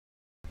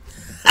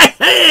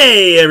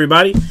Hey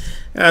everybody,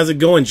 how's it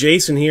going?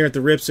 Jason here at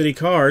the Rip City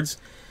Cards,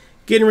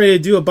 getting ready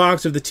to do a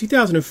box of the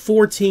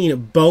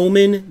 2014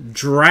 Bowman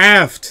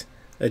Draft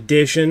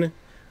edition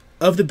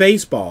of the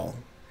baseball.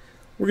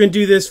 We're going to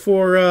do this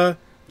for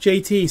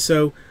JT,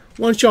 so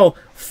why don't y'all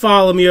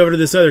follow me over to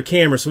this other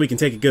camera so we can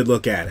take a good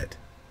look at it.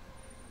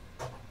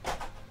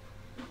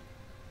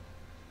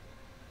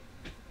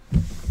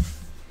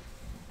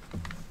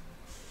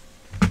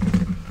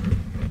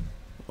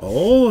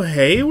 Oh,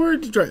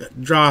 Hayward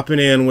dropping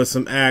in with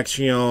some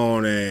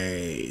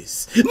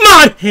acciones.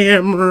 My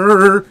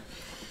hammer!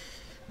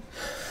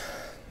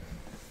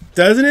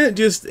 Doesn't it?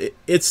 Just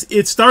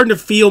it's starting to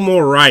feel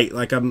more right.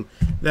 Like I'm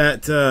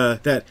that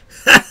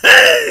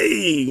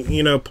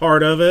you know,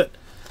 part of it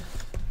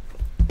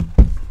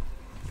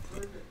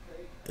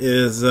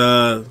is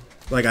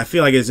like I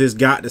feel like it's just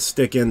got to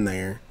stick in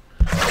there.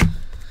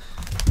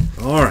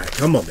 All right,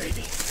 come on,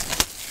 baby.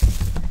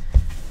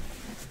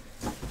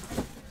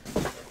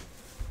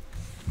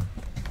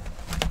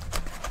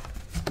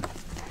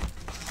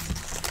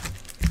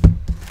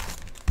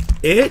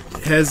 It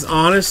has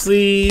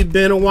honestly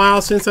been a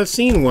while since I've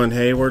seen one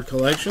Hayward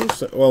collection.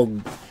 So, well,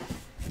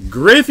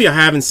 Griffey I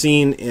haven't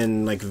seen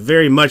in like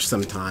very much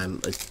some time.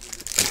 I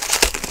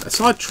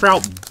saw a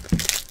Trout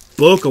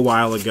book a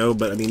while ago,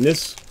 but I mean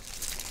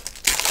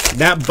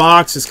that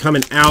box is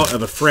coming out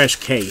of a fresh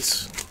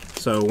case.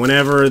 So when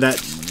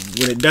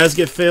it does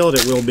get filled,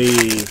 it will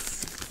be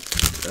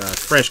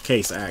fresh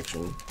case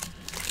action.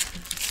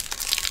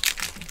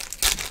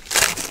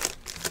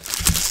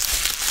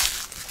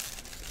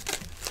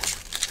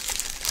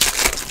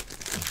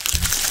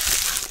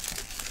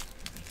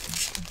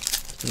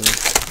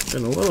 It's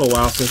been a little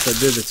while since I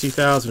did the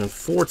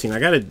 2014.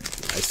 I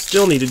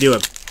still need to do a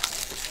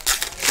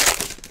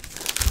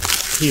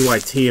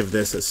PYT of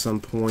this at some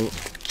point.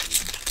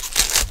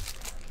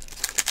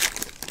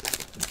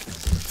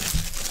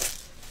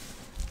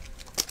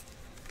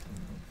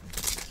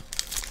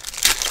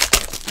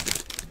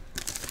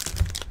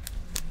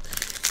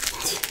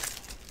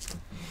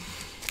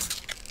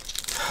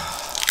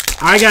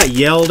 I got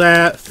yelled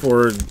at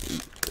for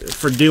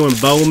doing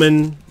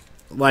Bowman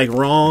like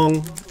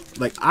wrong.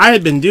 Like I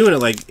had been doing it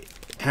like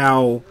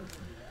how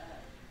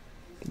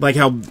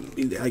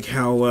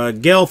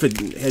Gelf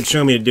had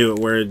shown me to do it,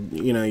 where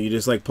you know you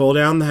just like pull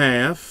down the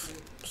half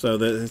so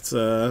that it's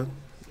you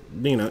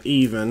know,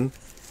 even,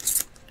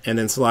 and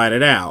then slide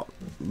it out.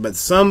 But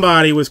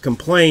somebody was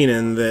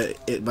complaining that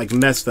it like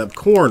messed up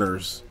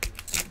corners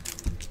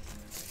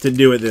to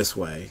do it this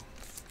way.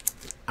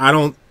 I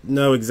don't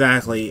know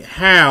exactly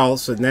how,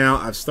 so now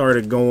I've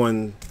started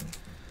going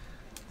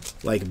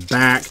like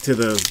back to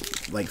the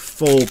like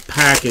full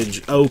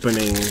package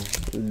opening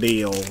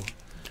deal.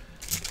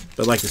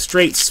 But like the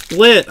straight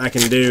split I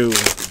can do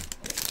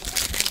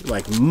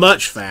like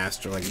much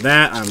faster. Like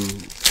that I'm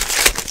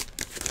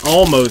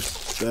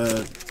almost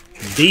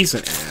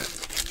decent at.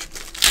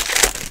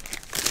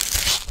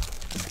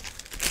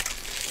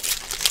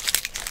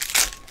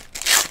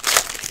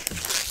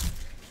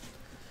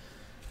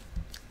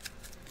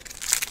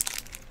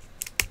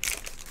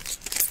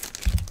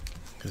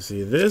 Cause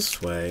see, this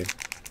way,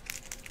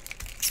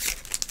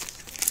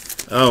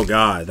 oh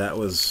God, that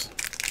was,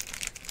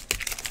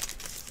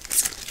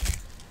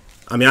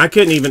 I mean, I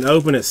couldn't even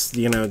open it,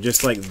 you know,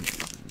 just like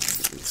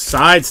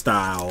side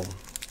style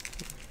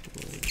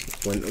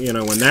when, you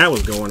know, when that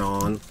was going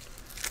on.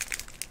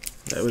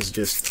 That was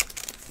just,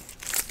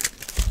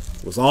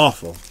 it was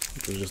awful.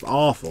 It was just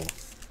awful.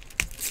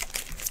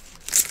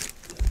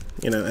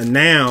 You know, and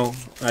now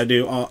I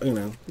do all, you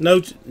know,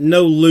 no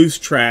loose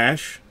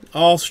trash,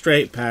 all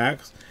straight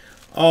packs,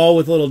 all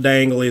with little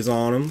danglies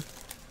on them,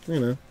 you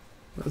know.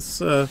 That's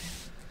how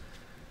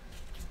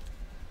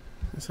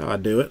I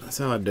do it. That's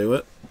how I do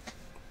it.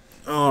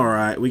 All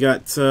right, we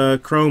got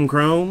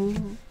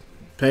chrome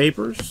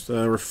papers,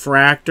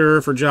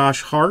 refractor for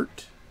Josh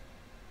Hart,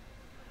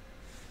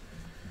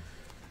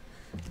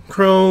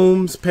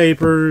 chromes,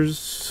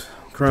 papers,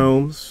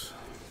 Madeiras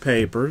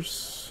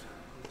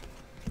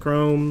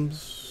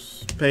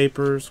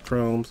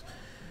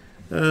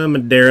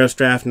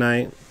draft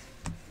night,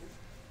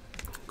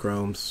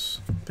 chromes,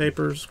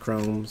 papers,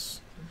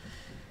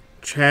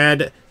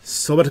 Chad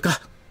Sobotka,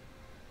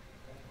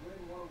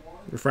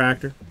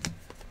 refractor,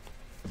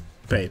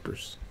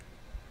 papers.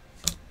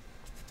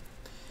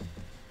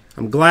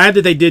 I'm glad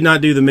that they did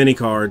not do the mini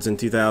cards in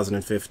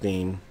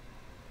 2015.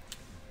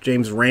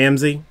 James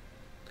Ramsey,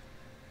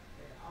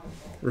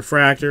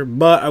 refractor,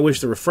 but I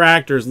wish the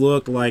refractors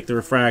looked like the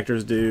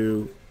refractors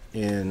do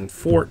in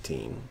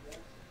 14.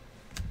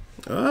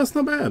 Oh, that's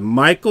not bad.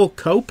 Michael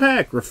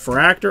Kopech,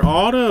 refractor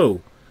auto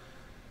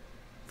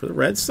for the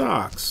Red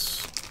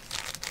Sox.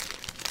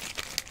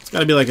 Got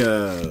to be like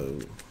a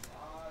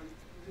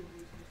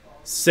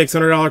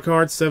 $600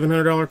 card,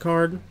 $700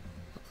 card.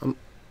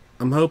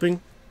 I'm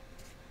hoping.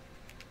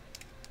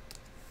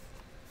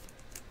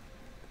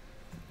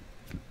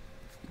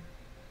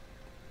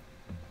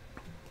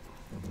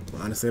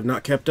 Honestly, I've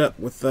not kept up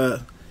with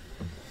how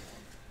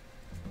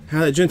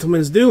that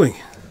gentleman is doing.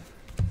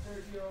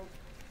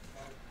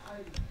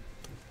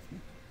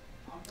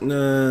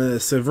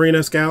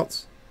 Severino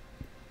Scouts.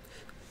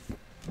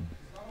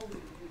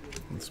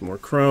 Some more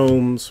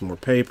chromes, some more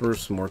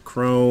papers, some more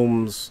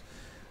chromes.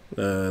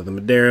 The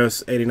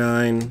Medeiros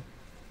 89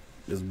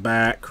 is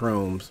back.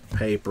 Chromes,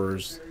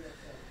 papers.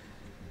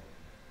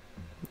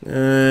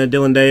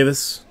 Dylan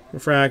Davis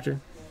refractor.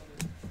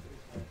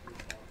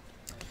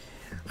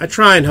 I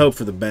try and hope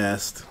for the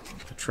best.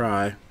 I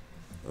try.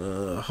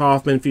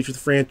 Hoffman, future of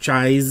the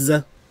franchise.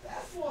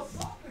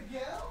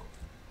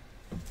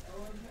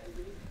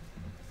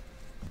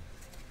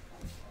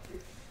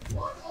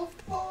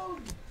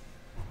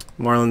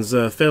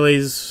 Marlins,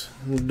 Phillies,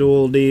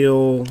 dual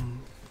deal.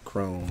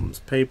 Chromes,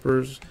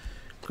 papers.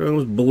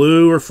 Chromes,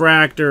 blue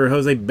refractor.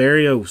 Jose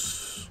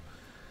Barrios.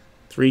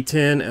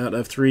 310 out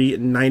of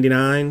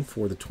 399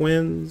 for the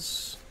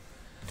Twins.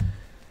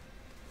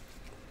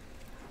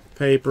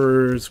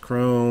 Papers,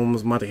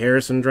 chromes, Monte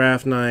Harrison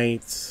draft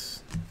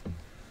nights.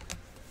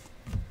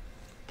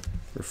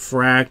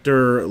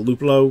 Refractor,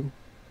 Luplo.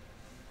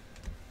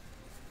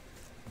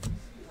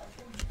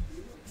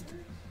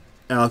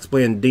 Alex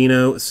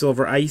Blandino,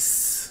 Silver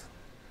Ice.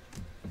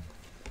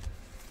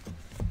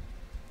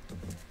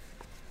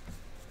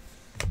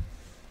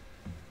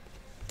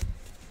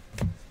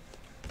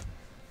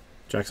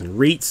 Jackson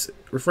Reitz,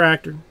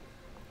 refractor.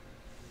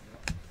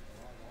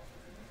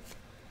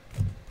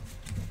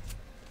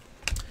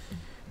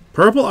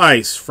 Purple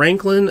Ice,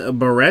 Franklin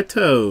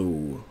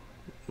Barreto.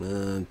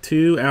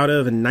 2 out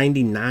of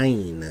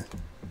 99.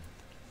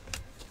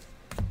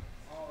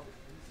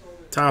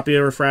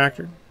 Tapia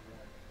refractor.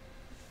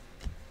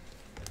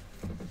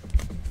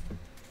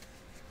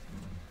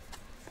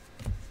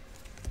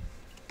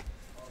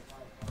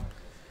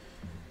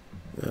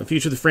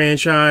 Future of the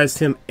franchise,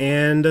 Tim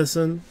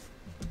Anderson.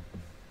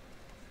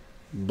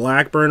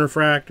 Blackburn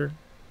refractor.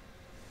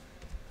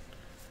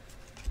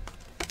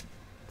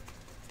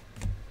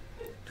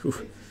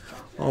 Whew,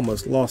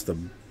 almost lost a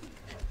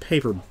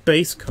paper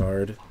base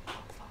card.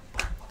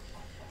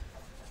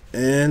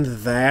 And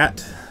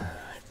that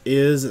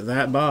is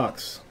that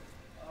box.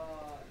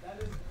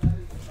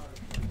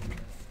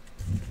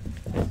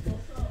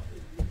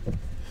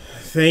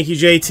 Thank you,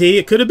 JT.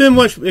 It could have been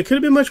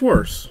much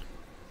worse.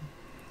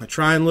 I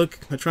try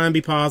and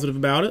be positive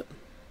about it.